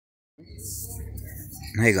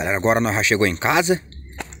Aí galera, agora nós já chegou em casa.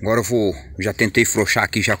 Agora eu vou, já tentei frouxar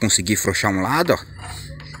aqui, já consegui frouxar um lado, ó.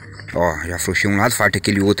 Ó, já frouxei um lado, falta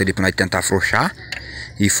aquele outro ali pra nós tentar frouxar.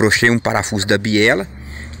 E frouxei um parafuso da biela.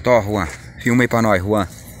 Tó, Juan, filma aí pra nós, Juan.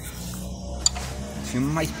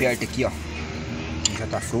 Filma mais perto aqui, ó. Já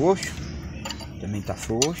tá frouxo. Também tá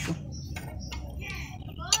frouxo.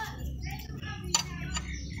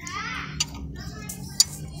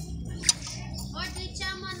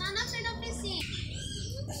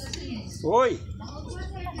 Oi!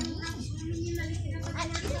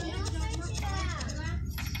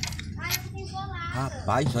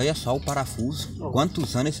 Rapaz, olha só o parafuso.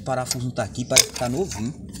 Quantos anos esse parafuso não tá aqui? Parece que tá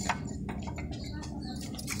novinho.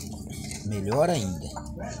 Melhor ainda.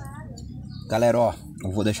 Galera, ó,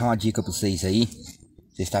 eu vou deixar uma dica pra vocês aí.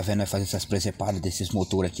 Vocês estão vendo, vai fazer essas presepadas desses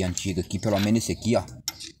motores aqui antigos aqui. Pelo menos esse aqui, ó.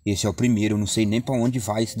 Esse é o primeiro. Eu não sei nem pra onde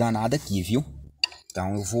vai esse danado aqui, viu?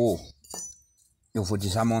 Então eu vou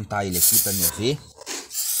desamontar ele aqui pra me ver.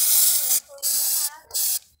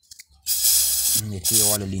 Meter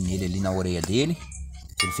óleo ali nele, ali na orelha dele.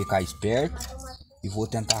 Pra ele ficar esperto. E vou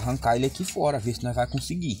tentar arrancar ele aqui fora. Ver se nós vai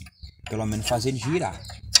conseguir. Pelo menos fazer ele girar.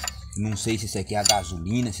 Não sei se isso aqui é a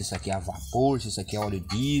gasolina, se isso aqui é a vapor, se isso aqui é óleo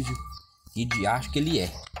diesel. Que de acho que ele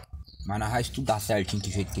é. Mas nós vamos estudar certinho que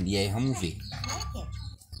jeito que ele é e vamos ver.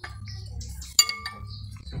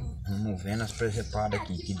 Vamos ver nas presepadas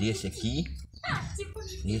aqui. Que desse aqui.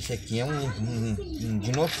 Esse aqui é um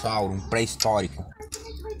dinossauro, um pré-histórico.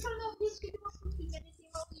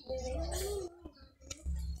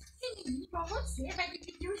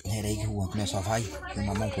 Pera aí que o Juan só vai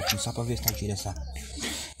filmar um pouquinho só pra ver se tá tirando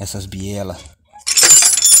essas bielas.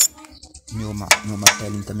 Meu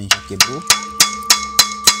martelinho também já quebrou.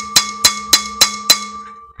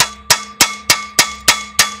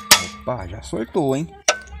 Opa, já soltou, hein?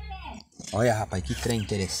 Olha, rapaz, que trem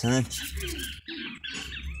interessante.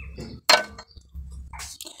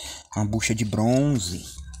 Uma bucha de bronze.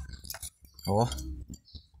 Ó.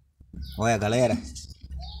 Olha, galera.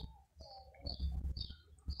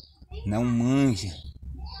 Não manja.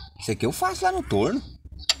 Isso aqui eu faço lá no torno.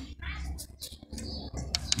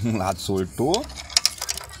 Um lado soltou.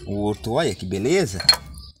 O outro, olha que beleza.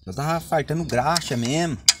 Eu tava fartando graxa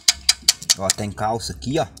mesmo. Ó, tem calça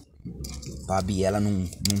aqui, ó. Pra biela não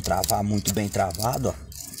travar muito bem travado, ó.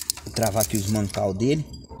 Vou travar aqui os mancal dele.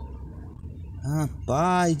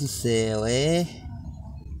 Rapaz do céu, é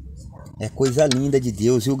coisa linda de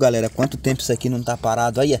Deus, viu galera? Quanto tempo isso aqui não tá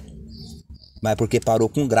parado, olha. Mas porque parou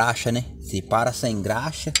com graxa, né? Se para sem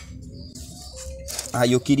graxa.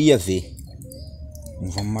 Aí eu queria ver.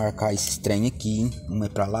 Vamos marcar esse trem aqui, hein? Um é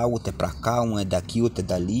pra lá, outro é pra cá. Um é daqui, outro é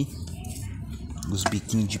dali. Os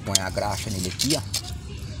biquinhos de pôr a graxa nele aqui, ó.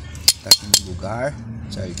 Tá aqui no lugar,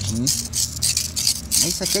 certinho.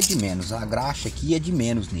 Isso aqui é de menos. A graxa aqui é de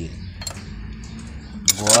menos nele.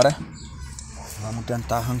 Agora vamos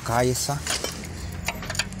tentar arrancar essa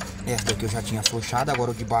daqui eu já tinha afrouxado.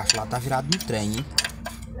 Agora o de baixo lá tá virado no trem, hein?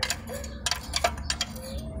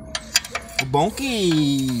 O bom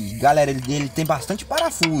que, galera, ele tem bastante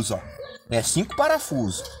parafuso, ó. É 5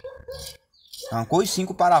 parafusos. Arrancou os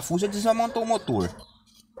 5 parafusos e desmontou o motor.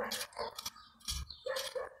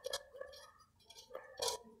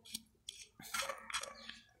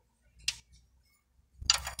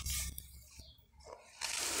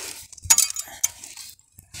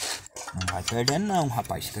 Não vai perdendo não,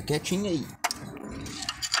 rapaz. Fica quietinho aí.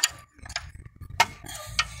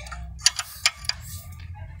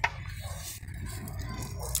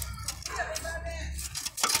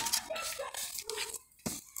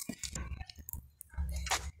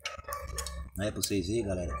 Não é pra vocês verem,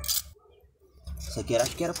 galera. Isso aqui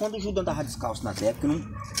acho que era quando o Júlio andava descalço na época.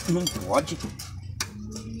 Não pode.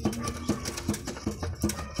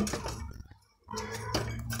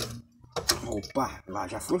 Opa, lá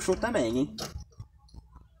já afrouxou também, hein?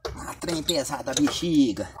 Ah, trem pesado da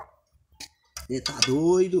bexiga. Você tá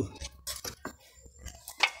doido?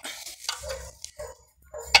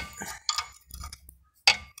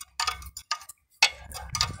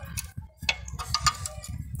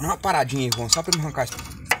 Dá uma paradinha aí, Juan, só pra me arrancar isso.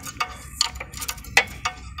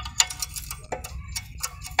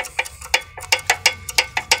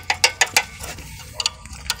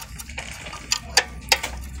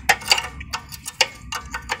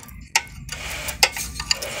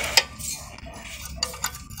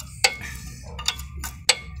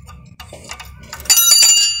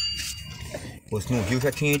 Se não viu,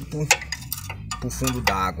 já tinha ido pro fundo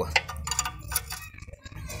d'água.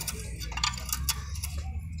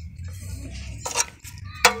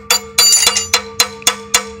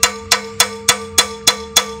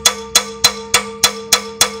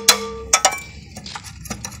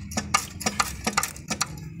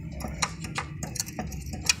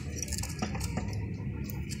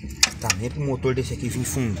 Nem pro motor desse aqui vir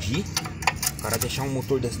fundir. O cara deixar um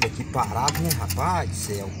motor desse daqui parado, né, rapaz do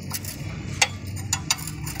céu.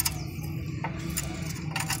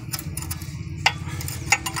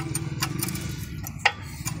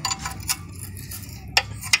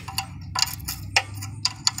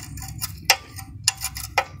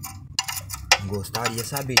 Gostaria de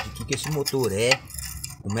saber de que esse motor é,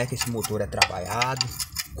 como é que esse motor é trabalhado,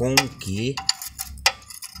 com o que.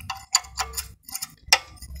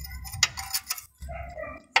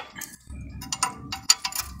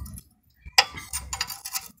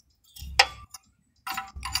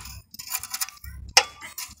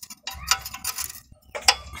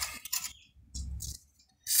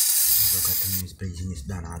 Vou jogar também um sprayzinho nesse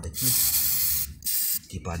danado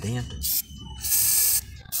aqui pra dentro.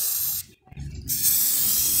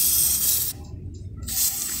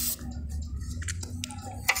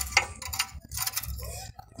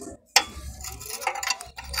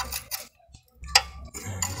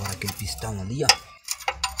 Aquele pistão ali, ó.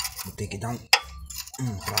 Vou ter que dar um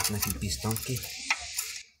trato naquele pistão, porque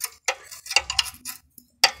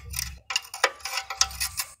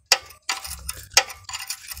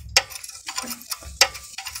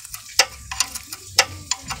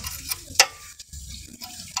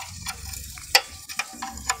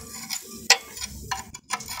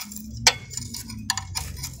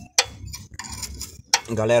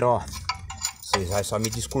galera, ó, vocês vai só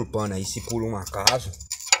me desculpando aí se por um acaso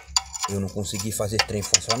eu não consegui fazer esse trem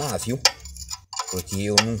funcionar, viu? Porque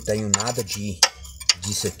eu não tenho nada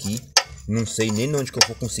disso aqui. Não sei nem onde que eu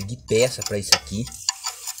vou conseguir peça pra isso aqui.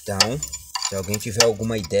 Então, se alguém tiver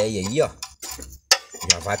alguma ideia aí, ó,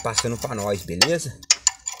 já vai passando pra nós, beleza?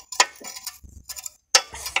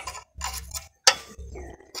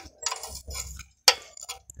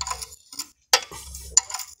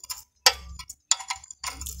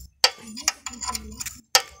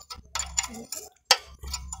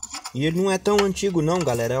 E ele não é tão antigo não,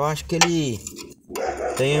 galera. Eu acho que ele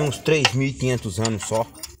tem uns 3.500 anos só.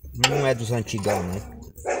 Não é dos antigão, não.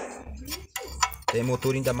 Tem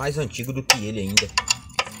motor ainda mais antigo do que ele ainda.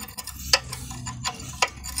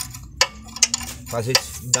 Fazer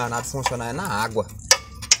esse danado funcionar é na água.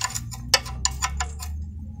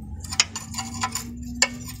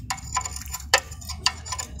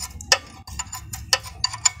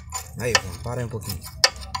 Aí, vamos parar um pouquinho.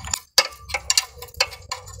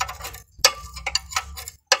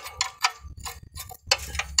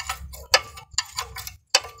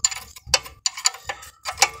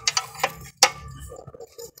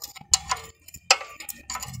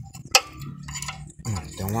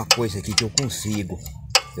 Então uma coisa aqui que eu consigo,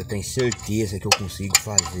 eu tenho certeza que eu consigo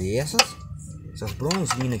fazer essas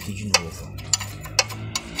bronzinas aqui de novo.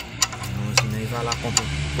 Bronzina aí, vai lá, compra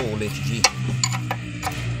um colete de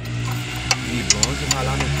bronze, vai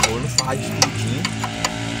lá no forno, faz tudinho,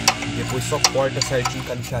 depois só corta certinho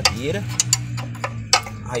com a lixadeira,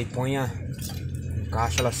 aí põe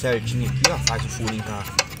encaixa ela certinho aqui, ó, faz o furinho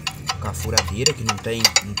com a furadeira, que não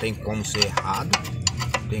tem como ser errado,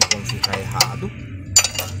 não tem como ficar errado.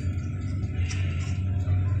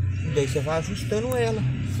 Daí você vai ajustando ela.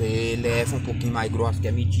 Você leva um pouquinho mais grossa que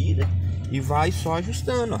a medida e vai só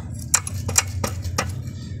ajustando, ó.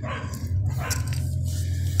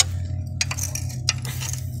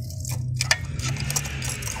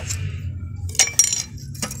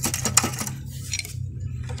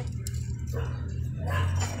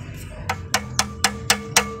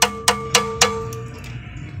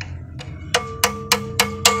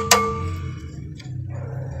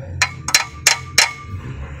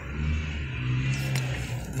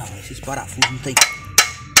 Não, esses parafusos não tem.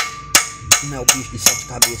 Não é o bicho de 7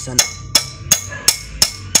 cabeças, não.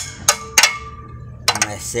 Não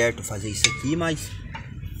é certo fazer isso aqui, mas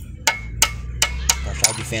a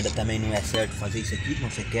chave de fenda também não é certo fazer isso aqui, senão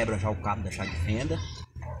você quebra já o cabo da chave de fenda.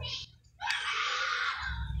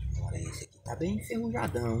 Agora esse aqui tá bem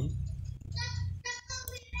enferrujadão, hein?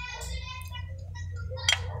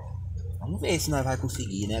 Vamos ver se nós vai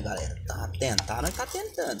conseguir, né, galera? Nós tá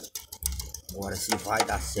tentando. Agora se vai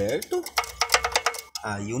dar certo,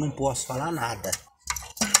 aí eu não posso falar nada.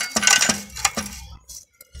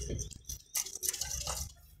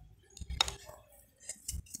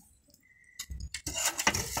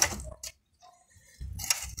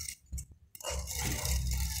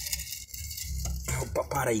 Opa,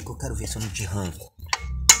 para aí que eu quero ver se eu não te arranco.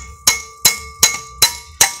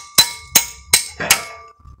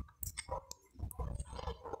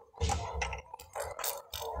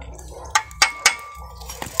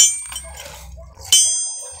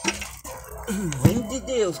 Meu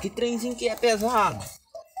Deus, que trenzinho que é pesado.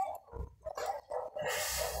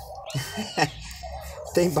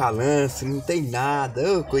 tem balanço, não tem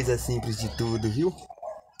nada. Oh, coisa simples de tudo, viu?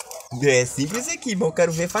 É simples aqui, mas eu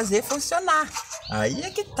quero ver fazer funcionar. Aí é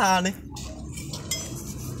que tá, né?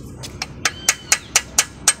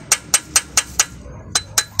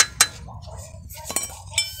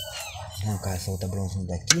 Vou arrancar essa outra bronzinha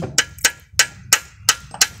daqui.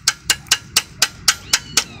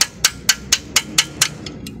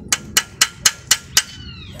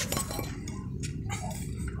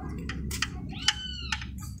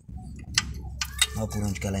 Olha por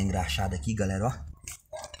onde que ela é engraxada aqui, galera, ó.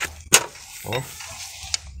 Ó,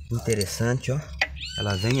 interessante, ó.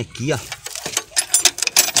 Ela vem aqui, ó.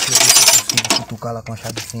 Deixa eu ver se eu consigo cutucar ela com a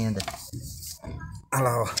chave de fenda. Olha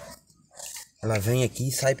lá, ó. Ela vem aqui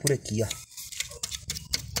e sai por aqui, ó.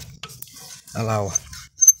 Olha lá, ó.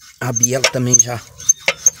 A biela também já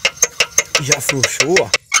afrouxou, ó.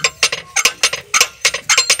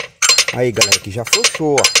 Aí, galera, que já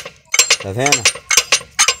afrouxou, ó. Tá vendo?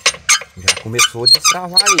 Já começou a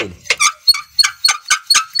destravar ele.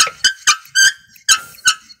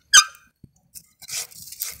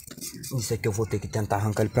 Isso aqui eu vou ter que tentar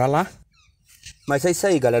arrancar ele pra lá. Mas é isso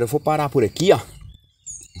aí, galera. Eu vou parar por aqui, ó.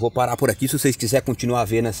 Vou parar por aqui. Se vocês quiserem continuar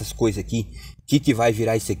vendo essas coisas aqui, que vai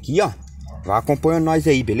virar isso aqui, ó, vai acompanhando nós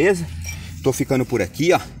aí, beleza? Tô ficando por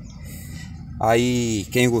aqui, ó. Aí,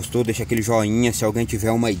 quem gostou, deixa aquele joinha. Se alguém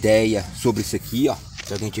tiver uma ideia sobre isso aqui, ó.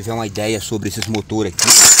 Se alguém tiver uma ideia sobre esses motores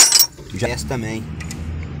aqui, já essa também.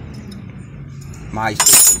 Mas tô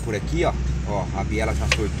ficando por aqui, ó. Ó, a biela já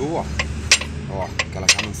soltou, ó. Ó, que ela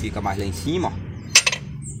já não fica mais lá em cima, ó.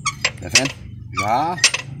 Tá vendo? Já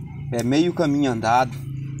é meio caminho andado.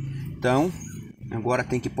 Então, agora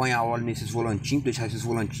tem que pôr a óleo nesses volantinhos, deixar esses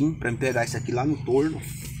volantinhos pra me pegar isso aqui lá no torno.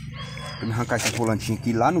 Pra me arrancar esses volantinhos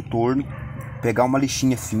aqui lá no torno. Pegar uma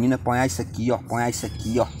lixinha fina, pôr isso aqui, ó. Pôr isso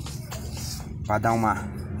aqui, ó. Pra dar uma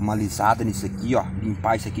alisada nisso aqui, ó.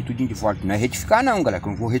 Limpar isso aqui tudinho de volta. Não é retificar não, galera, que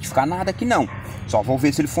eu não vou retificar nada aqui não. Só vou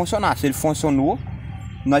ver se ele funcionar. Se ele funcionou,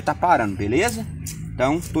 nós tá parando, beleza?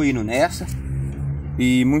 Então, tô indo nessa.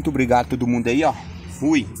 E muito obrigado a todo mundo aí, ó.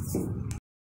 Fui.